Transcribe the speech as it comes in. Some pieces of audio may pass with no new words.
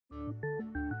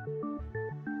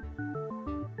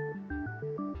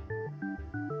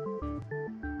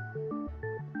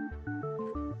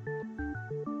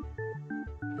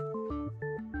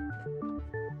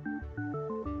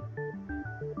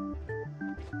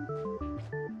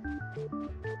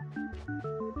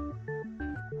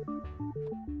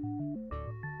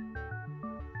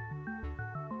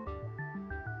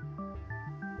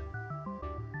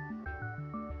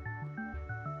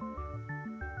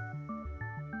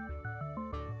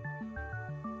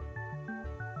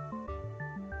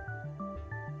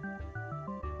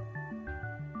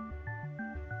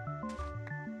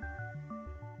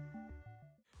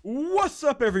What's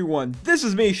up, everyone? This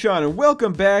is me, Sean, and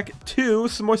welcome back to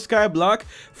some more Skyblock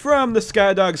from the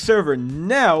SkyDawgs server.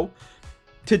 Now,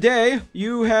 today,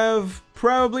 you have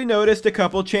probably noticed a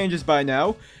couple changes by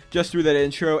now, just through that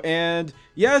intro, and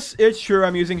yes, it's true,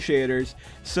 I'm using shaders.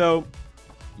 So,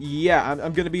 yeah, I'm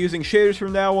going to be using shaders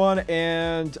from now on,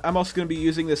 and I'm also going to be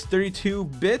using this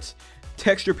 32-bit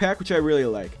texture pack, which I really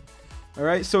like.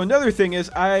 Alright, so another thing is,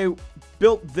 I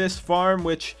built this farm,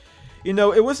 which, you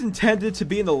know, it was intended to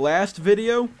be in the last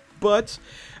video, but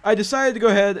I decided to go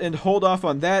ahead and hold off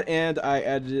on that, and I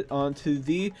added it onto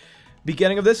the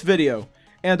beginning of this video.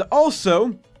 And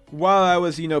also, while I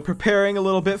was, you know, preparing a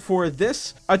little bit for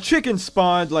this, a chicken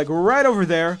spawned, like, right over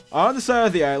there, on the side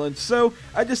of the island, so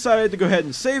I decided to go ahead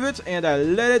and save it, and I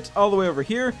led it all the way over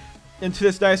here into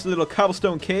this nice little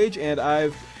cobblestone cage, and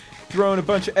I've thrown a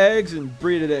bunch of eggs and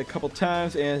breeded it a couple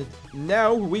times, and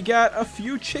now we got a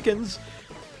few chickens.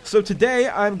 So today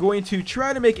I'm going to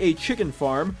try to make a chicken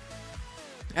farm,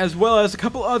 as well as a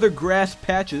couple other grass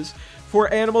patches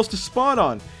for animals to spawn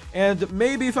on. And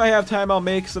maybe if I have time I'll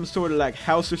make some sort of like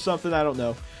house or something, I don't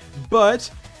know.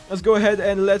 But let's go ahead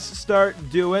and let's start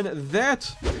doing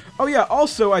that. Oh yeah,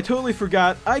 also I totally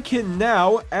forgot, I can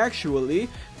now actually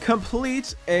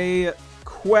complete a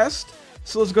quest.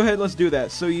 So let's go ahead and let's do that.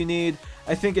 So you need,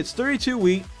 I think it's 32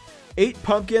 wheat, 8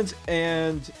 pumpkins,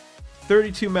 and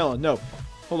 32 melon. No,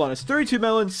 hold on, it's 32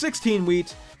 melon, 16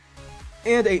 wheat,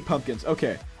 and 8 pumpkins.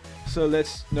 Okay, so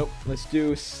let's do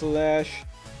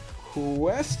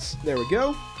 /quests. There we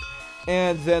go.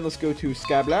 And then let's go to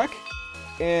Skyblock.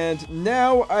 And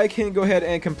now I can go ahead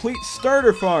and complete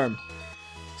starter farm.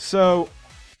 So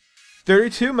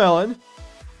 32 melon.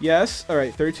 Yes,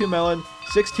 alright, 32 melon,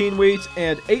 16 wheat,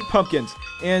 and 8 pumpkins.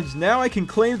 And now I can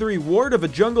claim the reward of a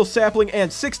jungle sapling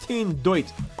and 16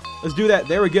 doit. Let's do that.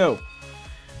 There we go.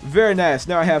 Very nice.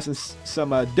 Now I have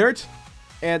some dirt,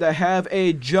 and I have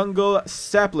a jungle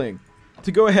sapling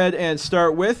to go ahead and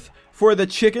start with. For the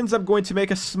chickens, I'm going to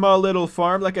make a small little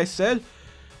farm, like I said.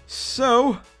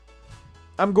 So,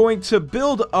 I'm going to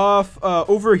build off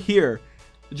over here,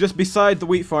 just beside the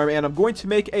wheat farm, and I'm going to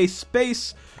make a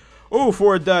space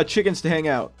for the chickens to hang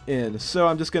out in. So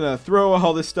I'm just gonna throw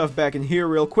all this stuff back in here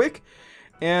real quick,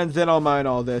 and then I'll mine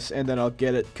all this, and then I'll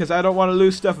get it, because I don't want to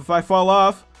lose stuff if I fall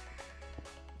off.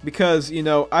 Because, you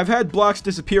know, I've had blocks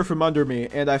disappear from under me,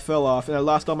 and I fell off, and I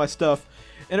lost all my stuff,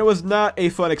 and it was not a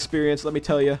fun experience, let me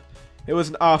tell you. It was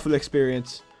an awful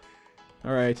experience.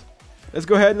 Alright, let's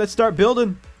go ahead and let's start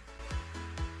building.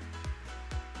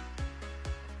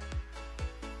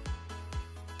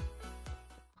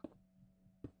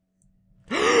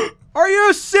 Are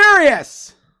you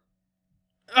serious?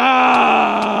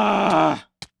 Ah!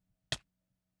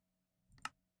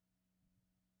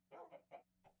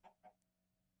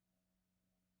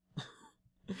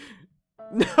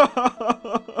 No!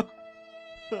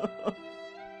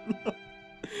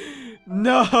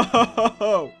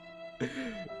 No!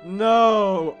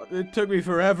 No! It took me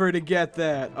forever to get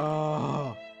that.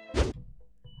 Oh.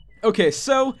 Okay,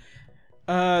 so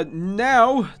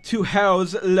now to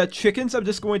house the chickens, I'm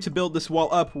just going to build this wall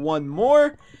up one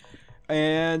more,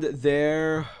 and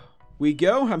there we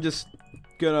go. I'm just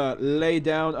gonna lay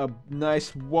down a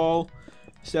nice wall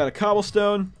just out of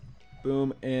cobblestone.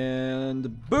 Boom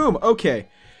and boom. Okay,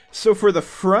 so for the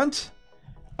front,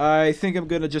 I think I'm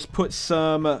gonna just put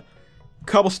some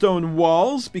cobblestone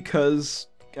walls because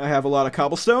I have a lot of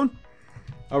cobblestone.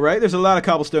 Alright, there's a lot of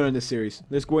cobblestone in this series.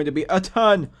 There's going to be a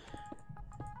ton.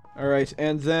 Alright,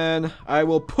 and then I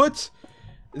will put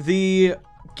the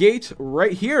gate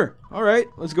right here. Alright,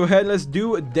 let's go ahead and let's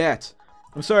do that.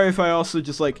 I'm sorry if I also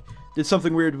just like did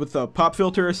something weird with the pop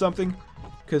filter or something,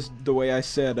 because the way I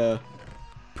said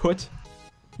put.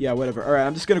 Yeah, whatever. Alright,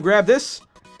 I'm just gonna grab this.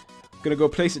 Gonna go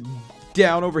place it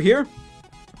down over here.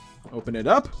 Open it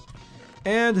up.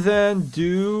 And then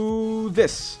do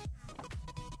this.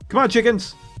 Come on,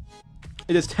 chickens.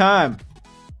 It is time.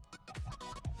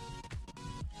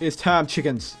 It is time,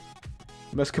 chickens.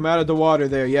 You must come out of the water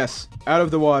there. Yes, out of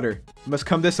the water. You must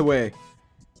come this way.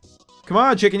 Come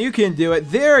on, chicken. You can do it.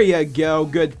 There you go.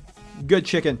 Good. Good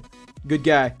chicken. Good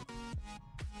guy.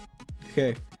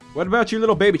 Okay. What about your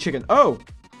little baby chicken? Oh,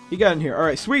 he got in here. All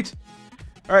right, sweet.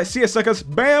 All right, see ya, suckers.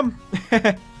 Bam.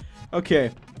 Okay.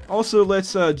 Also,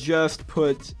 let's just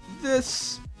put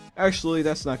this. Actually,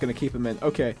 that's not going to keep him in.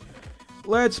 Okay.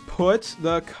 Let's put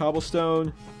the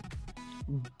cobblestone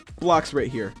blocks right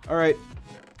here. Alright.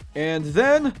 And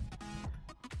then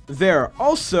there.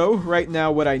 Also, right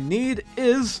now, what I need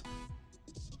is...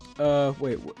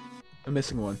 wait. I'm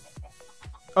missing one.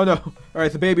 Oh, no.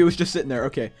 Alright, the baby was just sitting there.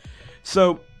 Okay.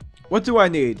 So, what do I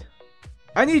need?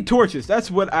 I need torches. That's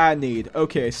what I need.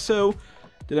 Okay, so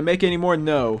did I make any more?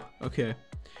 No. Okay.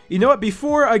 You know what?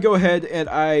 Before I go ahead and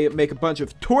I make a bunch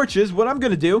of torches, what I'm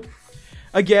going to do,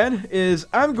 again, is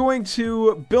I'm going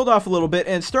to build off a little bit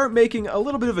and start making a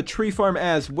little bit of a tree farm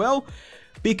as well,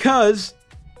 because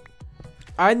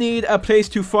I need a place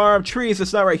to farm trees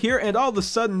that's not right here, and all of a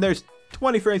sudden there's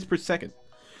 20 frames per second.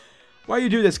 Why you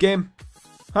do this, game?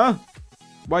 Huh?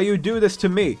 Why you do this to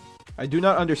me? I do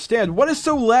not understand. What is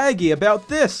so laggy about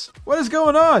this? What is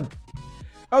going on?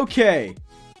 Okay.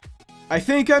 I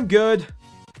think I'm good.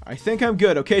 I think I'm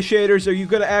good. Okay, shaders, are you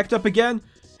going to act up again?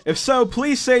 If so,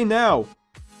 please say now.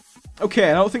 Okay,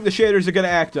 I don't think the shaders are going to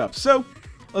act up. So,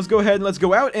 let's go ahead and let's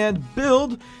go out and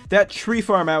build that tree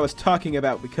farm I was talking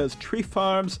about, because tree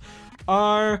farms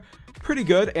are pretty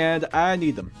good and I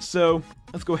need them. So,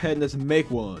 let's go ahead and let's make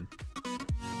one.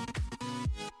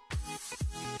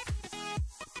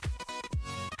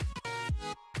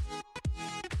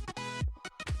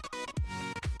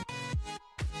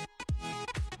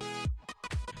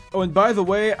 Oh, and by the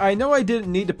way, I know I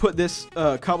didn't need to put this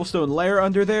cobblestone layer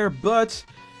under there, but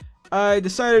I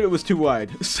decided it was too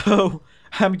wide. So,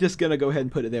 I'm just gonna go ahead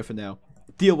and put it there for now.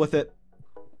 Deal with it.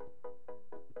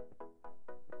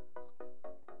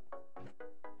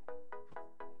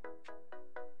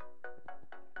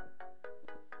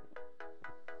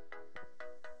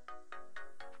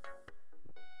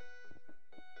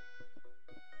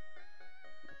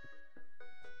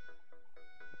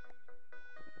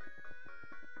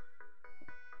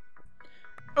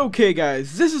 Okay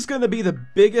guys, this is going to be the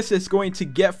biggest it's going to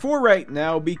get for right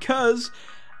now, because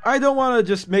I don't want to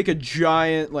just make a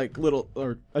giant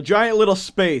little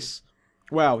space.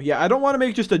 Wow, yeah, I don't want to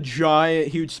make just a giant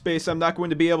huge space I'm not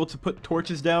going to be able to put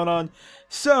torches down on.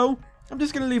 So, I'm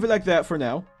just going to leave it like that for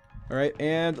now. Alright,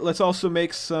 and let's also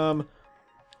make some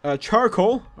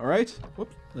charcoal. Alright,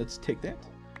 whoops, let's take that.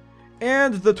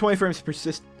 And the 20 frames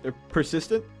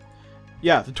persistent?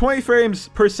 Yeah, the 20 frames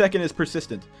per second is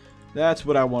persistent. That's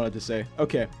what I wanted to say.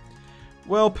 Okay.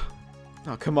 Welp.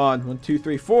 Oh, come on. 1, 2,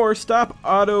 3, 4. Stop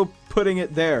auto-putting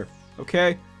it there.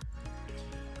 Okay?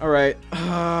 Alright.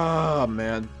 Oh,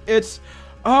 man.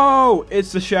 Oh,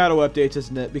 it's the shadow updates,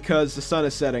 isn't it? Because the sun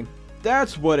is setting.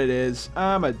 That's what it is.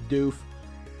 I'm a doof.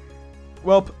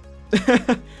 Welp.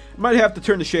 Might have to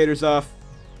turn the shaders off.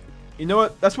 You know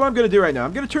what? That's what I'm going to do right now.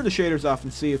 I'm going to turn the shaders off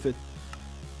and see if it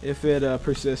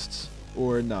persists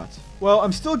or not. Well,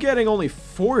 I'm still getting only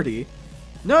 40.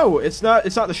 No, it's not the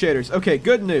shaders. Okay,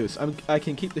 good news. I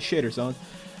can keep the shaders on.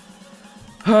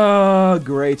 Ah,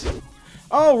 great.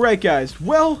 Alright, guys.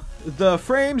 Well, the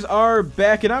frames are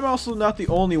back, and I'm also not the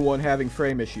only one having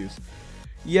frame issues.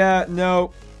 Yeah,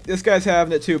 no, this guy's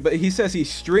having it too, but he says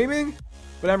he's streaming,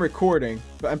 but I'm recording.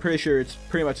 But I'm pretty sure it's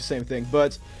pretty much the same thing.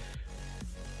 But,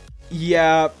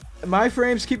 yeah, my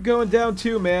frames keep going down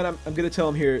too, man. I'm going to tell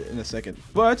him here in a second.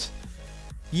 But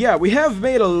yeah, we have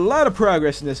made a lot of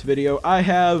progress in this video. I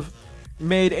have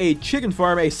made a chicken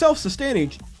farm, a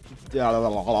self-sustaining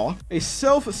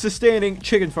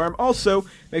chicken farm. Also,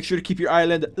 make sure to keep your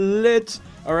island lit.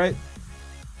 Alright.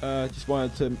 Just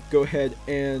wanted to go ahead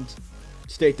and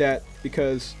state that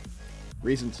because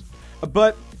reasons.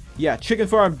 But, yeah, chicken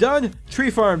farm done, tree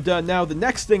farm done. Now, the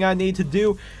next thing I need to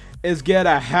do is get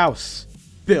a house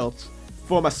built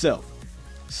for myself.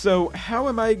 So, how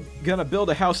am I gonna build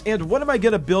a house, and what am I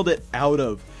gonna build it out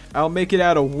of? I'll make it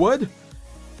out of wood,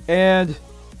 and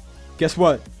guess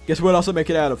what? Guess what else I'll make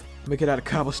it out of? I'll make it out of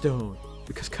cobblestone,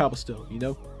 because cobblestone, you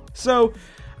know? So,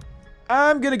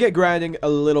 I'm gonna get grinding a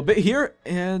little bit here,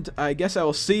 and I guess I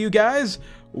will see you guys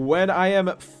when I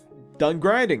am done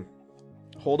grinding.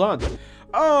 Hold on.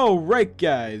 Alright,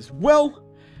 guys. Well,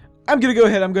 I'm gonna go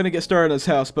ahead, I'm gonna get started on this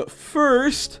house, but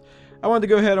first I wanted to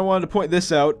go ahead, I wanted to point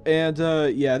this out, and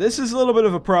yeah, this is a little bit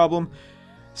of a problem.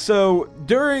 So,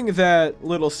 during that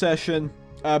little session,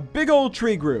 a big old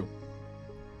tree grew.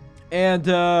 And,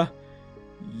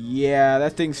 yeah,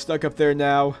 that thing's stuck up there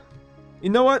now.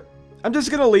 You know what? I'm just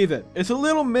gonna leave it. It's a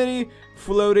little mini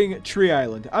floating tree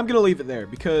island. I'm gonna leave it there,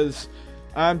 because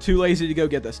I'm too lazy to go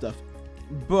get that stuff.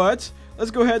 But, let's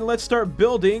go ahead and let's start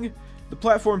building the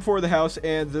platform for the house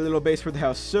and the little base for the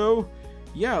house. So,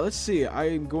 yeah, let's see.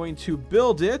 I'm going to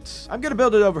build it. I'm going to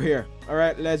build it over here. All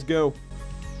right, let's go.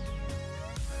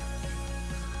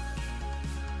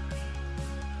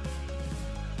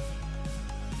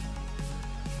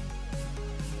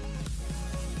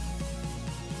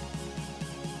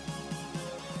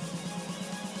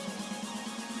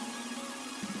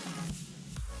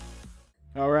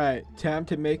 All right, time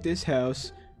to make this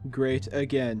house great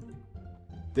again.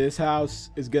 This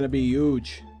house is going to be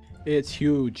huge. It's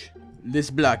huge.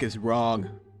 This block is wrong.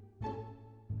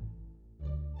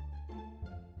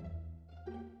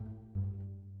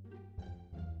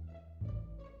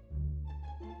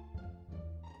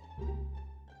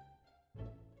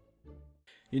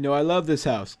 You know, I love this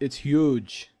house. It's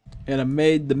huge. And I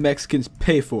made the Mexicans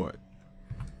pay for it.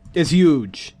 It's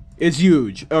huge. It's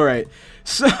huge. Alright.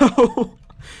 So,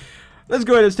 let's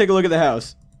go ahead and take a look at the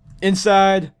house.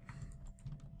 Inside.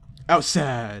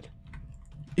 Outside.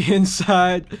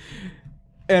 Inside.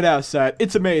 And outside.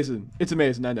 It's amazing. It's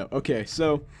amazing, I know. Okay,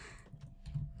 so,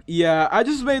 yeah, I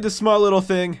just made this small little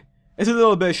thing. It's a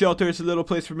little bit of shelter. It's a little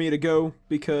place for me to go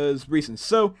because reasons.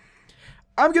 So,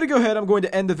 I'm going to go ahead. I'm going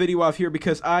to end the video off here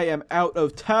because I am out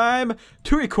of time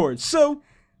to record. So,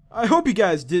 I hope you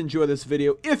guys did enjoy this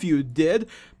video. If you did,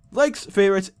 likes,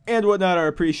 favorites, and whatnot are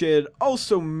appreciated.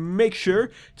 Also, make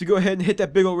sure to go ahead and hit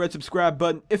that big old red subscribe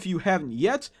button if you haven't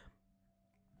yet.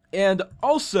 And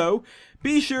also,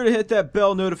 be sure to hit that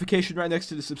bell notification right next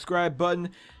to the subscribe button.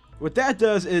 What that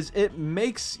does is it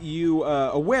makes you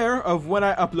aware of when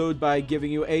I upload by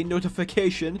giving you a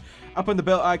notification up on the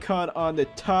bell icon on the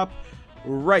top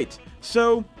right.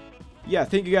 So, yeah,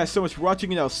 thank you guys so much for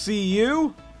watching, and I'll see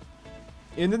you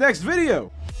in the next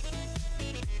video.